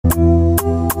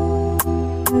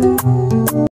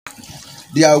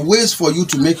There are ways for you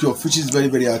to make your fishes very,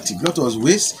 very active. Not always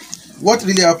ways. What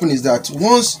really happens is that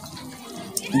once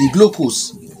the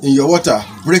glucose in your water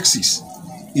breaks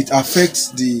it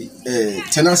affects the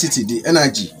tenacity, the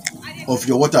energy of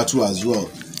your water too as well.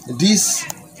 This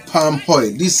palm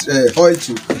oil, this oil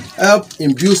to help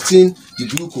in boosting the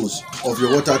glucose of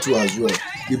your water too as well.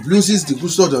 It boosts the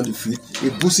glucose on the feed,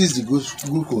 it boosts the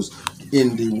glucose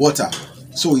in the water.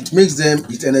 So it makes them,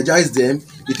 it energizes them,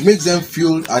 it makes them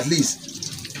feel at least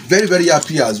very, very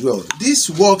happy as well. This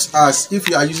works as if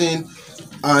you are using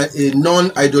a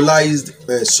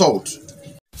non-iodized salt.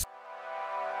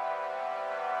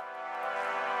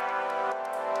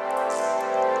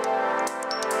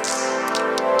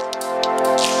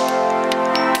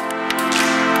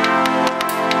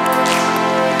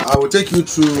 I will take you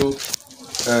through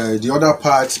the other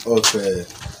part of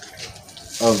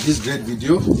this great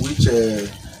video, which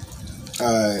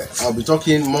I'll be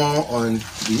talking more on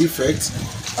the effects,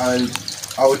 and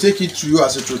I will take it to you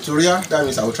as a tutorial. That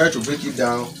means I will try to break it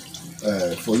down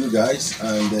for you guys,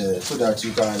 and so that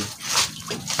you can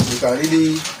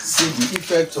really see the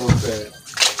effect of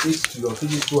it to your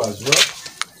fishes too as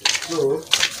well.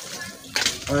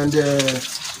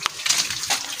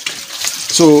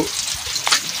 So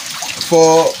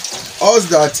for us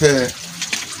that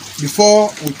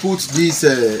before we put this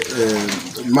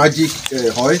magic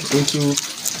oil into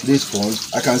this pond,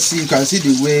 you can see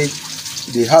the way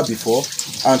they have before,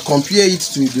 and compare it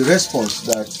to the response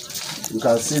that you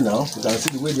can see now. You can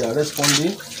see the way they are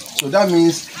responding. So that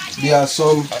means there are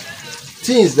some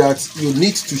things that you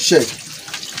need to check.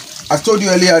 I told you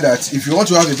earlier that if you want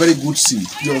to have a very good seed,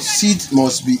 your seed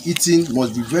must be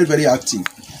very, very active.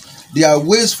 There are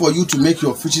ways for you to make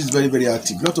your fishes very, very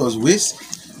active. Not always ways.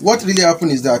 What really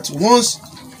happens is that once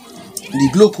the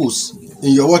glucose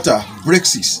in your water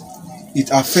breaks it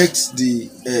affects the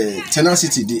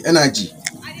tenacity, the energy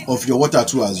of your water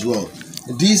too as well.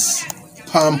 This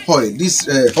palm oil, this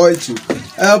oil to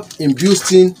help in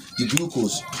boosting the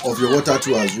glucose of your water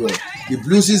too as well. It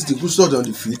boosts the glucose on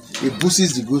the feed, it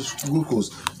boosts the glucose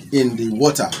in the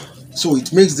water. So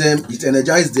it makes them, it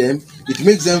energizes them, it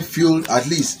makes them feel at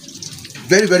least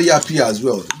very, very happy as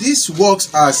well. This works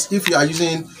as if you are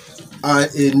using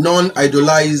a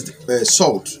non-iodized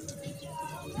salt.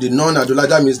 The non-iodized,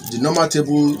 that means the normal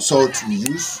table salt we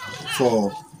use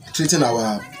for treating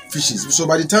our fishes. So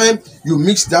by the time you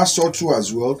mix that salt through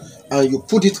as well, and you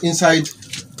put it inside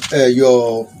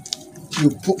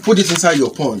put it inside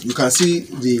your pond, you can see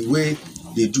the way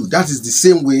they do. That is the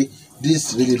same way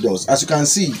this really does. As you can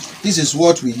see, this is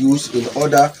what we use in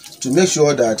order to make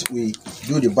sure that we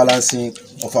do the balancing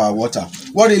of our water.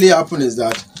 What really happened is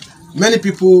that many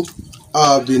people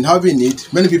have been having it,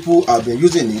 many people have been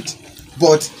using it,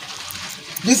 but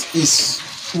this is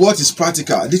what is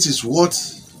practical. This is what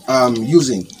I'm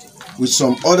using with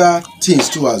some other things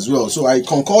too as well. So I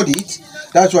concord it.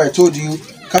 That's why I told you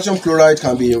calcium chloride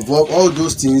can be involved. All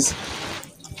those things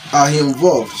are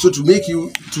involved, so to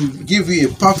give you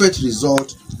a perfect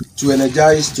result, to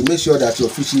energize, to make sure that your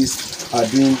fishes are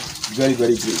doing very,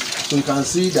 very great. So you can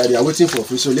see that they are waiting for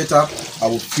fish. So later I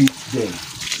will feed them.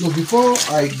 So before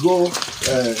I go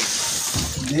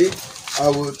today, I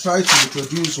will try to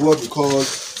introduce what we call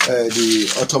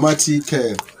the automatic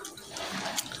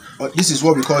this is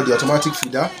what we call the automatic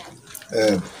feeder.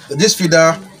 This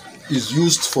feeder is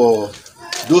used for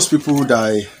those people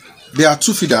that there are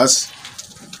two feeders.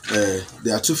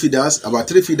 There are two feeders, about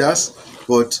 3 feeders,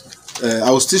 but I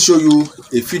will still show you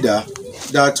a feeder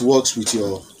that works with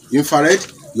your infrared,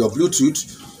 your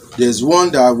Bluetooth. There's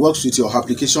one that works with your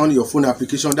application, your phone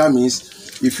application. That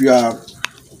means if you are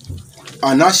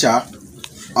an usher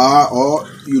or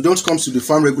you don't come to the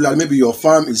farm regularly, maybe your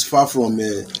farm is far from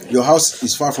your house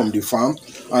is far from the farm,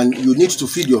 and you need to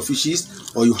feed your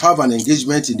fishes, or you have an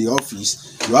engagement in the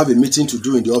office, you have a meeting to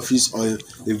do in the office, or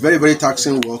a very, very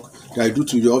taxing work that you do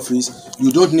to the office,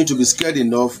 you don't need to be scared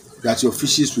enough that your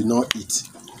fishes will not eat.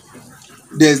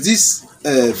 There's this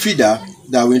feeder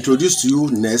that we introduce to you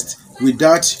next. With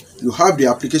that, you have the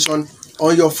application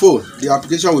on your phone. The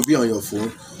application will be on your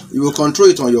phone. You will control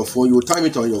it on your phone. You will time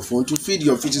it on your phone to feed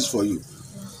your fishes for you,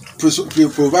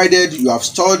 provided you have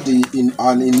stored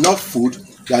enough food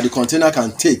that the container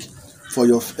can take for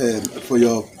your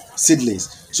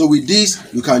seedlings. So with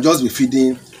this, you can just be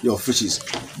feeding your fishes.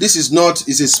 This is not,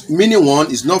 it's a mini one.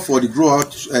 It's not for the grow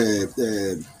out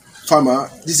farmer.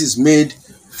 This is made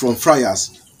from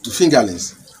fryers to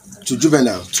fingerlings to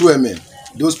juvenile 2 mm.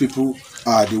 Those people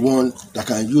are the one that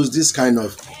can use this kind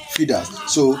of feeders.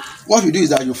 So what you do is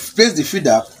that you place the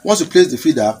feeder. Once you place the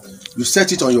feeder, you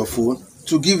set it on your phone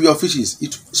to give your fishes.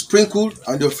 It sprinkled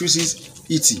and your fishes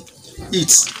eat.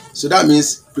 So that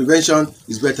means prevention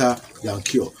is better than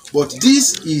cure. But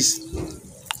this is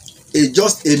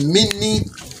just a mini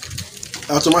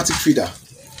automatic feeder.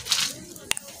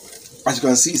 As you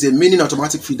can see, it's a mini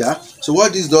automatic feeder. So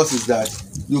what this does is that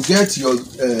you get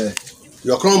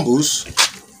your crumbles.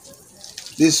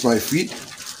 This is my feed.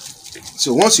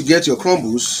 So once you get your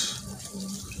crumbles,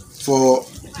 for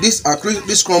these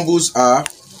crumbles are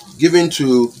given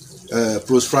to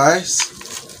pros fryers.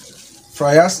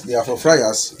 They are for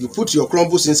fryers. You put your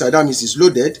crumbles inside. That means it's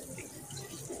loaded.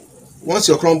 Once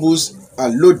your crumbles are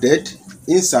loaded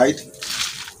inside,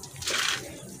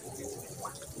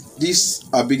 these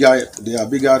are bigger. They are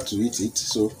bigger to eat it.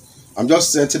 So I'm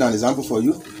just setting an example for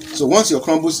you. So once your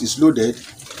crumbles is loaded,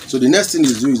 so the next thing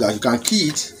you do is that you can key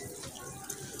it,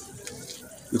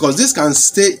 because this can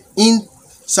stay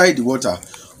inside the water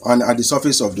and at the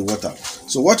surface of the water.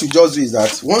 So what you just do is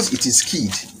that once it is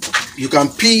keyed, you can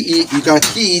key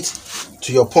it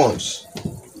to your ponds.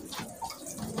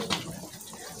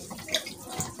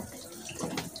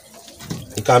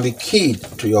 It can be keyed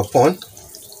to your pond.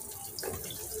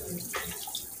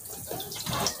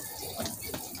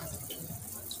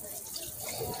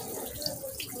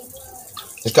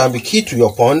 It can be keyed to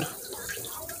your pond,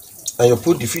 and you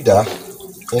put the feeder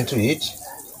into it.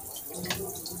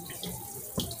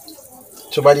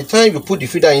 So by the time you put the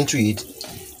feeder into it,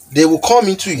 they will come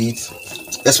into it,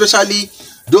 especially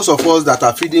those of us that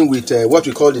are feeding with what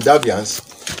we call the Davians.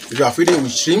 If you are feeding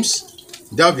with shrimps,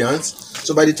 Davians,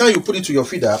 so by the time you put it to your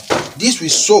feeder, this will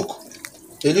soak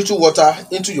a little water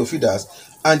into your feeders,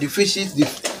 and the fishes, the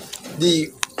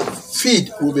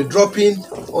feed will be dropping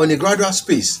on a gradual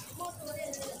space.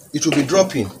 It will be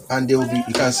dropping, and they will be,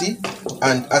 you can see,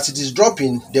 and as it is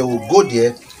dropping, they will go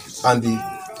there and be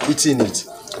eating it.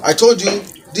 I told you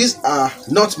these are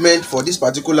not meant for this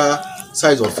particular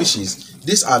size of fishes.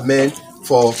 These are meant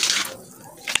for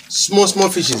small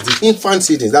fishes, the infant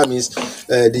seedlings. That means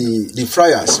the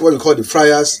fryers, what we call the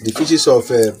fryers, the fishes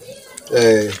of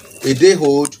a day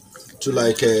old to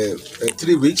like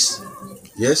 3 weeks.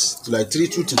 Yes, to like 2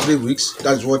 to 3 weeks.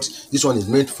 That's what this one is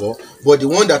meant for. But the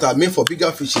one that are made for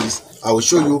bigger fishes, I will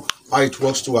show you how it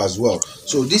works too as well.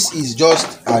 So this is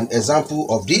just an example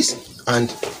of this, and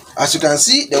as you can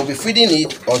see, they will be feeding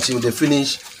it until they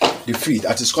finish the feed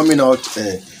that is coming out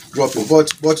dropping.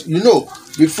 But you know,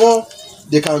 before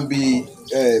they can be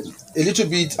a little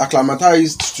bit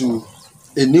acclimatized to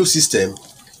a new system,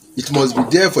 it must be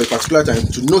there for a particular time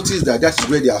to notice that that is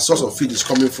where their source of feed is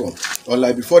coming from.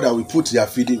 Unlike before that we put their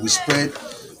feeding, we spread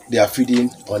their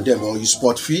feeding on them, or you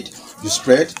spot feed, you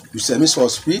spread, you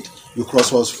semi-source feed, you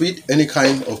cross-source feed, any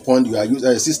kind of pond you are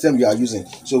using, system you are using.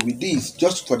 So with this,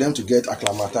 just for them to get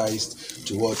acclimatized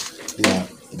to what they are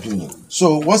doing.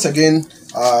 So once again,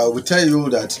 we tell you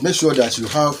that make sure that you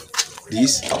have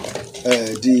this,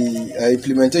 the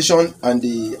implementation and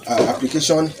the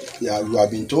application you have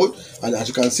been told, and as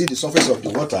you can see the surface of the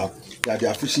water, that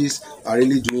their fishes are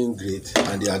really doing great,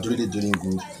 and they are really doing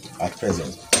good at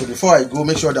present. So before I go,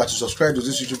 make sure that you subscribe to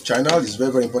this YouTube channel. It's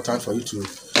very important for you to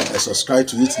subscribe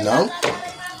to it now,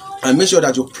 and make sure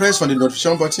that you press on the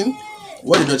notification button.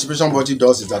 What the notification button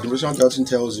does is that the notification button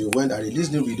tells you when I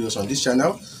release new videos on this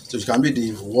channel, so you can be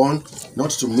the one not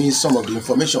to miss some of the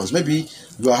informations. Maybe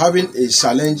you are having a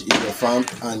challenge in your farm,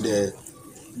 and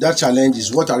that challenge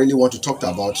is what I really want to talk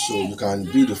about, so you can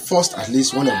be the first, at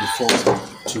least one of the first,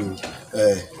 to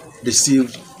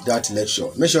receive that lecture.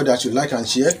 Make sure that you like and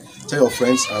share, tell your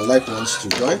friends and liked ones to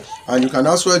join, and you can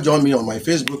also join me on my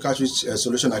Facebook, Catfish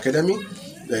Solution Academy.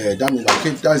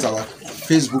 That is our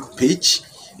Facebook page.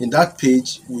 In that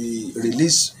page, we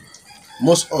release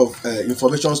most of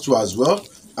information too as well.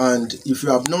 And if you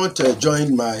have not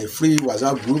joined my free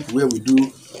WhatsApp group where we do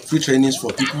free trainings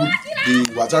for people,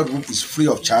 the WhatsApp group is free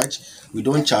of charge. We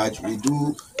don't charge. We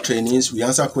do trainings, we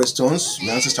answer questions, we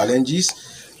answer challenges.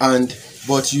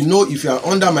 But you know, if you are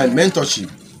under my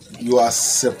mentorship, you are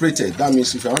separated. That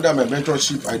means if you're under my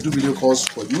mentorship, I do video calls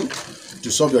for you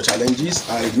to solve your challenges.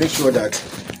 I make sure that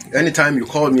anytime you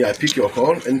call me, I pick your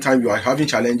call. Anytime you are having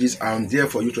challenges, I'm there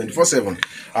for you 24/7.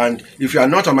 And if you are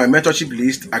not on my mentorship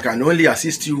list, I can only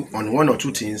assist you on 1 or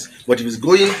 2 things. But if it's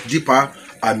going deeper,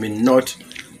 I may not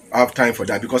have time for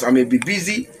that, because I may be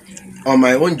busy on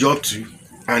my own job too,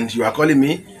 and you are calling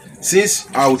me. Since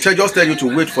I will just tell you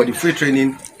to wait for the free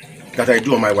training that I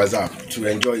do on my WhatsApp to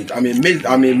enjoy it. I may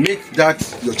make that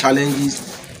your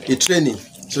challenges a training,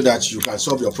 so that you can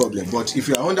solve your problem. But if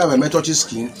you are under my mentorship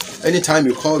scheme, anytime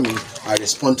you call me, I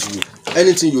respond to you.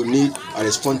 Anything you need, I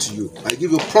respond to you. I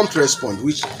give you prompt response,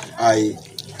 which I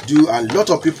do, and a lot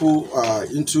of people are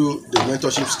into the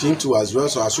mentorship scheme too as well.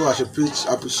 So I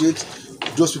appreciate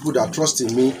those people that trust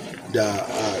in me, that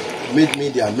made me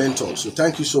their mentor. So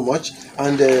thank you so much,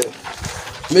 and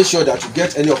make sure that you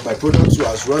get any of my products too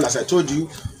as well. As I told you,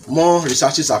 more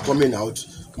researches are coming out,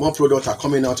 more products are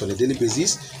coming out on a daily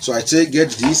basis. So I say get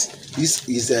this. This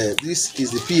is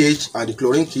the pH and the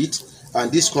chlorine kit,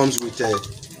 and this comes with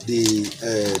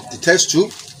the test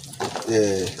tube.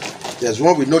 There's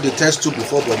one we know the test tube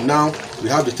before, but now we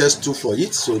have the test tube for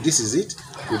it. So this is it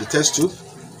with the test tube.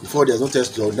 Before there's no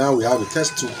test tube, now we have a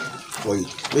test tube for it.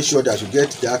 Make sure that you get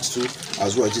that too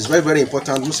as well. It is very, very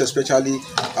important, most especially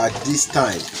at this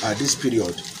time, at this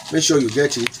period. Make sure you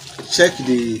get it. Check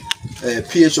the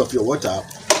pH of your water.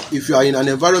 If you are in an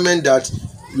environment that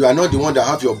you are not the one that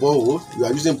have your borehole, you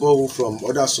are using borehole from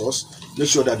other source, make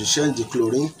sure that you change the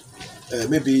chlorine.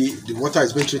 Maybe the water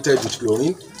is being treated with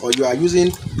chlorine, or you are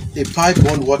using a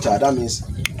pipe-borne water. That means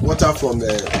water from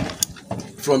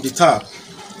the tap,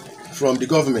 from the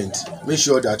government. Make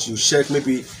sure that you check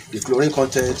maybe the chlorine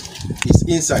content is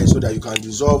inside, so that you can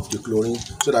dissolve the chlorine,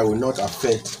 so that it will not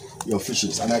affect your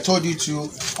fishes. And I told you too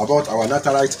about our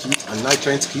Natarite kit and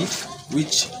nitrate kit,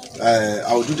 which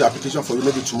I will do the application for you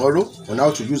maybe tomorrow on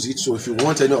how to use it. So if you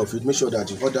want any of it, make sure that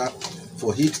you order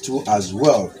for it too as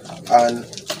well. And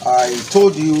I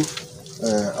told you,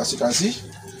 as you can see,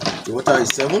 the water is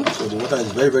 7, so the water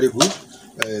is very, very good.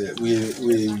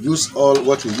 We use all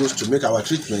what we use to make our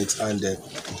treatment, and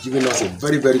giving us a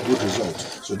very, very good result.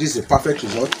 So this is a perfect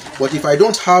result. But if I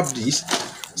don't have this,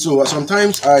 so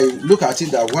sometimes I look at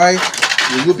it that why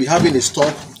will you be having a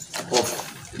stock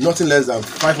of nothing less than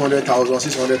 500,000,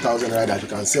 600,000 naira that you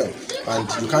can sell, and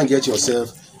you can't get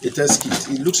yourself a test kit?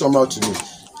 It looks somehow to me.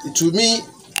 To me,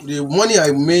 the money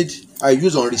I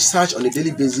use on research on a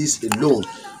daily basis alone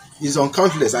is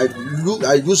uncountless. I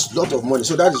use a lot of money,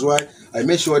 so that is why I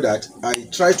make sure that I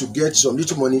try to get some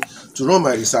little money to run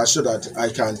my research, so that I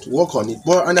can work on it.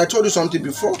 And I told you something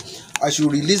before, I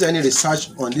should release any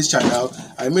research on this channel,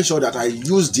 I make sure that I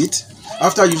used it.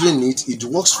 After using it, it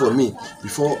works for me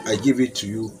before I give it to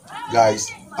you guys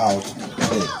out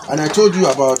there. And I told you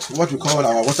about what we call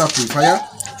our water purifier.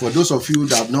 For those of you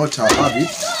that have not have it,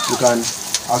 you can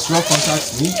as well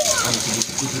contact me, and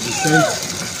it will be sent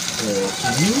to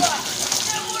you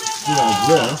as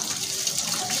well.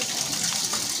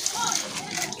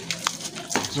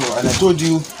 So, and I told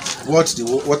you what the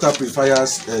water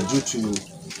purifiers do to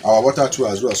our water too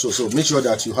as well. So make sure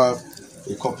that you have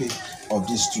a copy of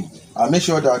this too, and make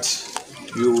sure that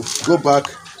you go back,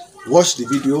 watch the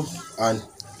video, and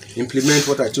implement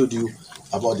what I told you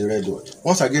about the red dot.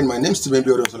 Once again, my name is Stephen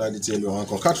Biodo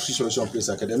from Catfish Solution Place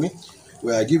Academy,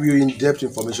 where I give you in-depth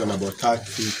information about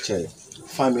catfish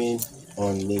farming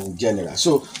in general.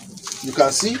 So you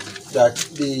can see that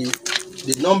the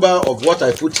number of what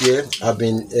I put here have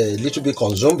been a little bit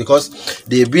consumed, because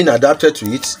they've been adapted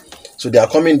to it. So they are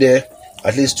coming there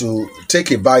at least to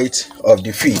take a bite of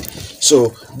the feed.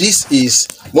 So this is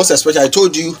most especially, I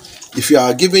told you, if you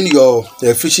are giving your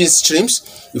fishing streams,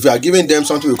 if you are giving them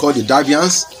something we call the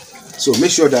Davians, so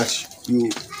make sure that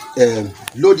you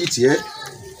load it here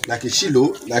like a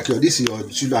Shilo, like this is your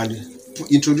Shilo, and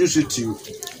introduce it to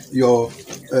your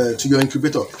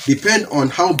incubator. Depend on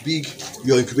how big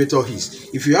your incubator is.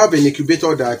 If you have an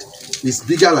incubator that is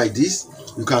bigger like this,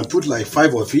 you can put like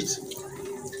 5 of it.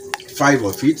 5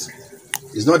 of it.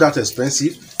 It's not that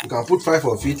expensive. You can put 5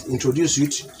 of it, introduce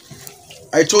it.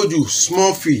 I told you,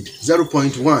 small feed,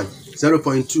 0.1,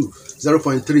 0.2,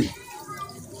 0.3,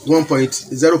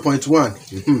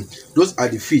 0.1. Those are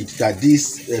the feed that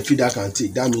this feeder can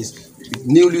take. That means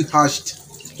newly hatched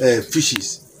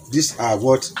fishes. These are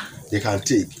what they can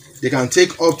take. They can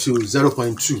take up to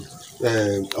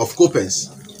 0.2 of copens.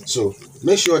 So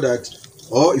make sure that,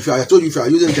 or if I told you, if you are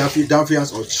using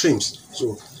Davians or shrimps,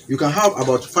 so you can have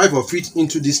about 5 of it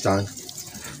into this tank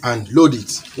and load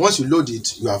it. Once you load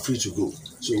it, you are free to go.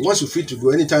 So once you're free to go,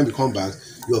 anytime you come back,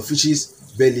 your fishes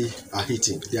belly are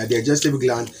eating. Their digestive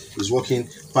gland is working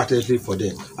perfectly for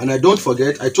them. And I don't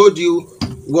forget, I told you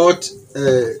what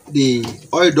the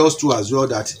oil does too as well,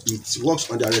 that it works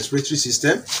on their respiratory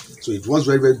system. So it was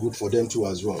very, very good for them too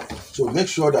as well. So make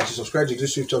sure that you subscribe to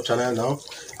this YouTube channel now,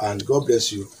 and God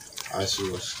bless you as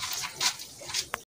you watch.